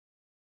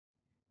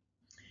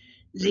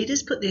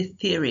Leaders put their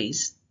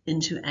theories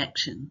into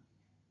action.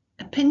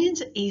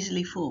 Opinions are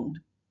easily formed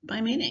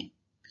by many.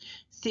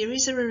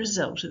 Theories are a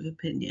result of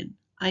opinion,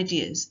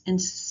 ideas,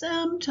 and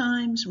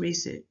sometimes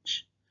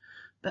research.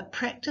 But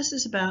practice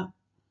is about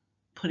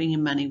putting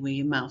your money where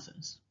your mouth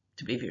is,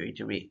 to be very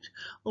direct,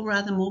 or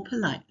rather more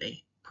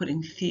politely,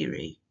 putting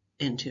theory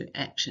into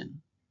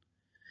action.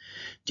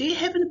 Do you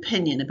have an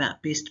opinion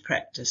about best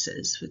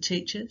practices for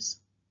teachers?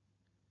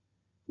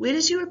 Where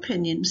does your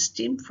opinion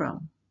stem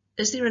from?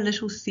 Is there a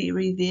little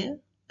theory there,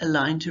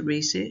 aligned to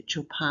research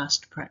or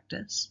past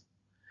practice?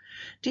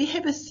 Do you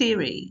have a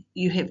theory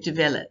you have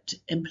developed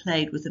and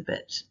played with a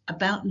bit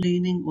about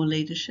learning or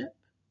leadership?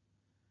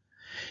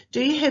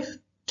 Do you have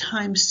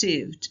time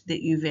served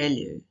that you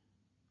value?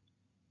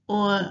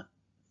 Or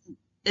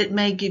it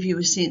may give you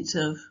a sense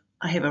of,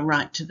 I have a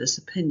right to this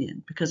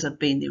opinion because I've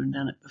been there and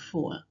done it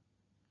before.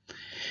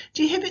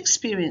 Do you have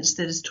experience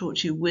that has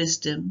taught you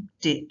wisdom,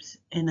 depth,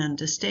 and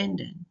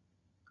understanding?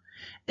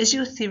 Is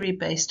your theory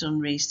based on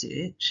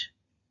research?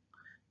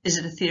 Is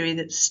it a theory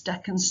that's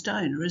stuck in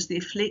stone, or is there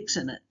flex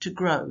in it to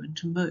grow and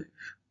to move?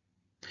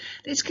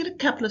 Let's get a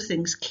couple of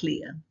things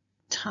clear.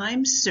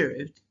 Time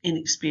served and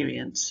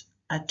experience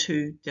are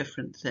two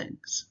different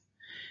things.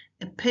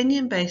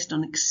 Opinion based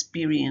on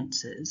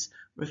experiences,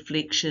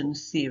 reflection,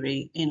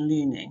 theory, and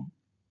learning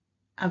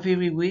are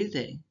very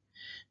worthy.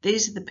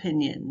 These are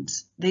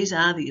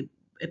the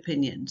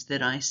opinions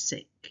that I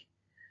seek.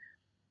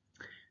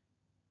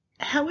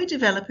 How we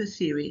develop a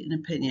theory, an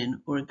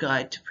opinion, or a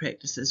guide to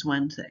practice is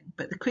one thing,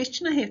 but the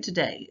question I have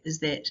today is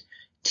that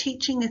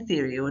teaching a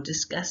theory or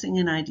discussing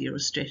an idea or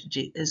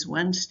strategy is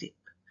one step,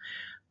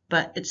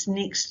 but it's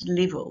next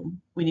level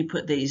when you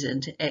put these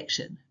into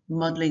action,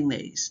 modelling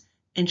these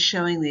and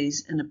showing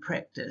these in a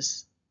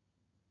practice.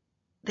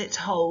 That's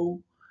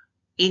whole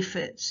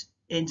effort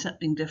and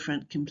something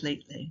different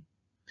completely.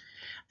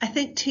 I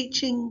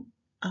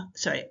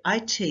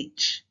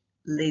teach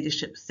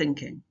leadership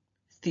thinking,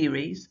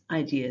 theories,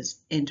 ideas,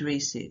 and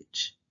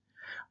research.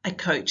 I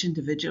coach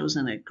individuals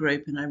in a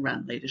group and I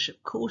run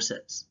leadership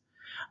courses.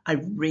 I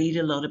read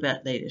a lot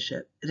about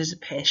leadership. It is a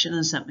passion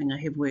and something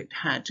I have worked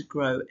hard to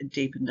grow a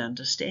deepened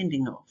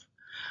understanding of.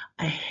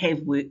 I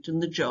have worked in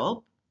the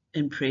job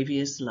in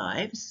previous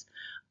lives.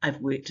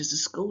 I've worked as a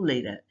school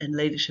leader in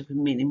leadership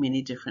in many,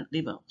 many different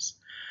levels.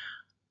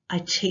 I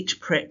teach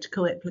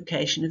practical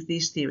application of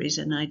these theories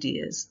and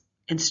ideas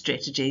and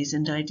strategies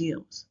and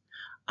ideals.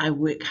 I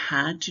work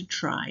hard to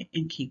try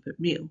and keep it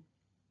real.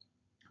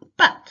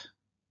 But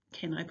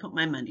can I put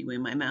my money where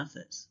my mouth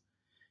is?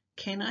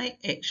 Can I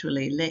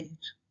actually lead?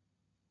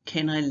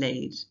 Can I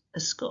lead a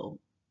school?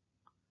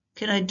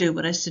 Can I do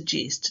what I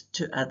suggest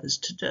to others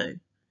to do?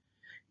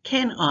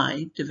 Can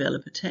I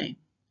develop a team?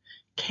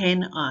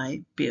 Can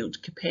I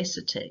build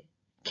capacity?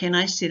 Can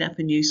I set up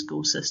a new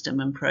school system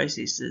and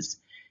processes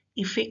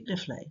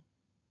effectively?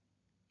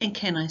 And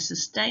can I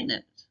sustain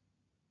it?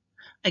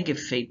 I give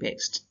feedback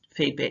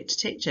to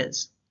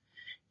teachers.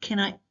 Can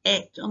I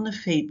act on the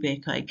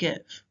feedback I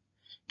give?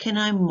 Can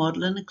I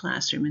model in a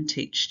classroom and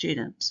teach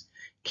students?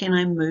 Can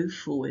I move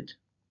forward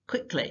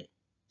quickly?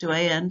 Do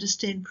I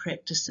understand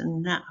practice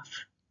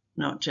enough,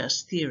 not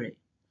just theory?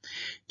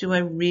 Do I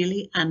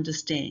really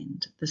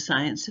understand the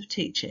science of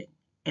teaching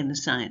and the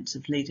science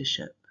of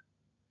leadership?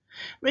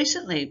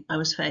 Recently, I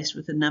was faced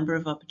with a number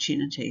of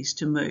opportunities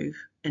to move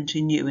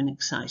into new and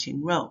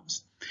exciting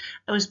roles.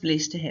 I was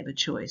blessed to have a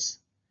choice.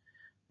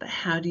 But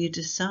how do you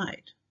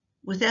decide?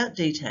 Without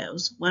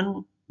details,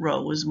 one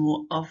role was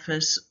more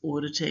office,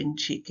 auditing,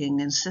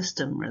 checking, and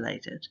system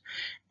related,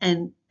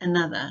 and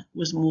another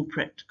was more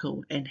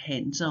practical and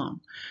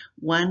hands-on.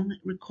 One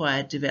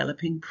required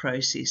developing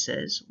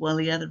processes, while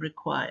the other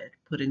required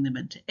putting them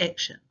into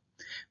action.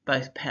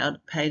 Both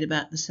paid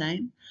about the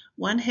same.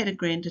 One had a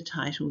grander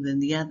title than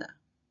the other.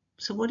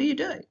 So what do you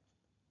do?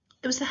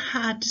 It was a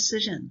hard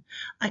decision.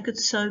 I could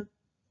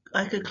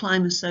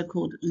climb a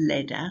so-called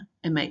ladder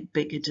and make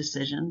bigger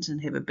decisions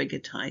and have a bigger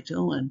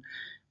title and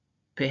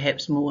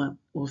perhaps more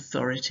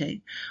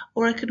authority,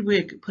 or I could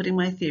work at putting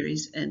my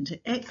theories into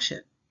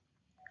action.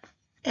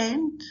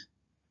 And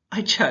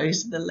I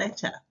chose the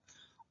latter.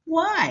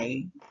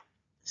 Why?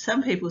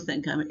 Some people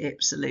think I'm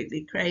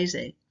absolutely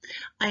crazy.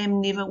 I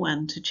am never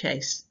one to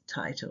chase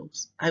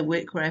titles. I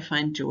work where I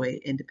find joy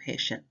and a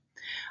passion.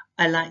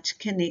 I like to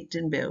connect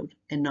and build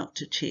and not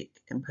to check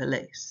and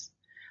police.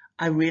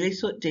 I really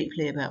thought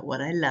deeply about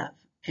what I love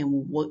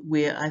and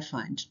where I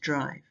find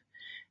drive.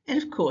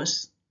 And of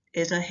course,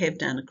 as I have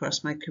done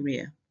across my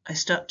career, I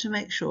stopped to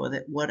make sure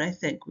that what I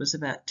think was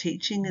about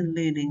teaching and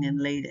learning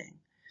and leading,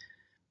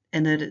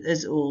 and that it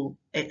is all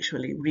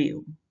actually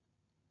real.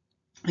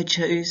 I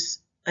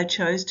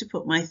chose to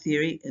put my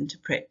theory into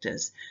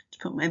practice, to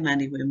put my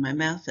money where my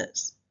mouth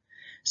is.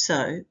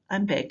 So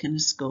I'm back in a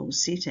school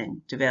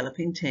setting,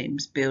 developing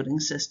teams, building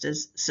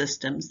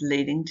systems,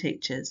 leading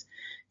teachers,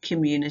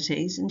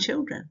 communities and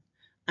children.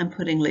 I'm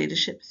putting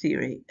leadership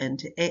theory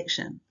into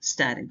action,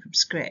 starting from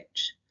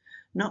scratch.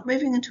 Not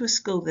moving into a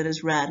school that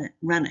is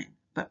running,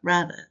 but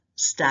rather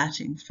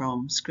starting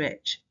from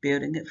scratch,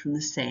 building it from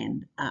the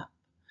sand up.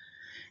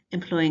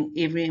 employing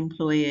every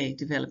employee,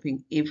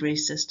 developing every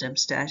system,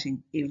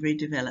 starting every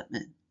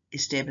development,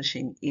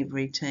 establishing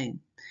every team,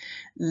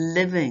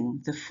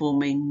 living the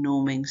forming,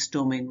 norming,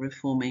 storming,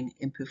 reforming,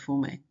 and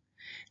performing.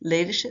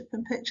 Leadership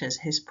in Pictures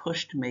has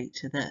pushed me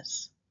to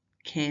this.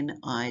 Can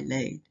I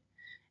lead?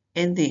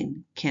 And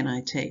then, can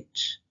I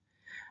teach?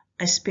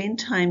 I spend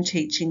time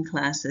teaching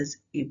classes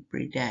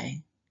every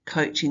day,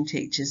 coaching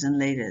teachers and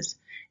leaders.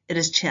 It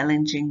is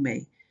challenging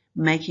me,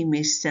 making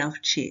me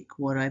self-check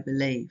what I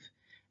believe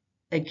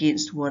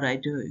against what I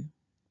do.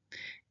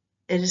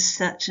 It is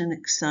such an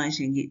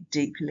exciting yet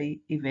deeply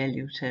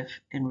evaluative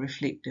and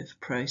reflective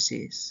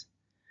process.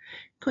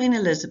 Queen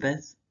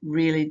Elizabeth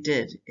really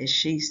did as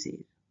she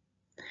said.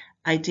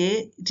 I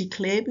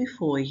declare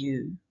before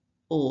you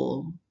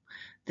all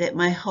that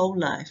my whole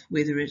life,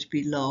 whether it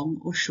be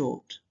long or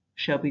short,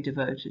 shall be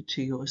devoted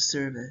to your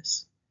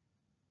service.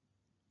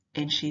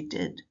 And she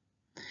did.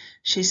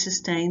 She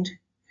sustained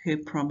her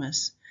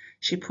promise.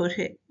 She put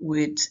her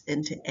words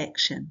into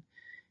action.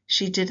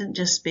 She didn't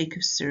just speak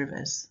of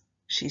service,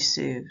 she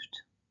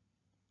served.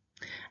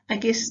 I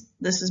guess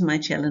this is my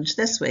challenge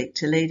this week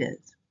to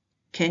leaders.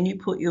 Can you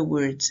put your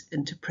words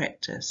into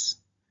practice?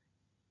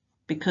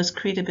 Because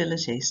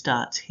credibility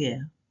starts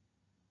here.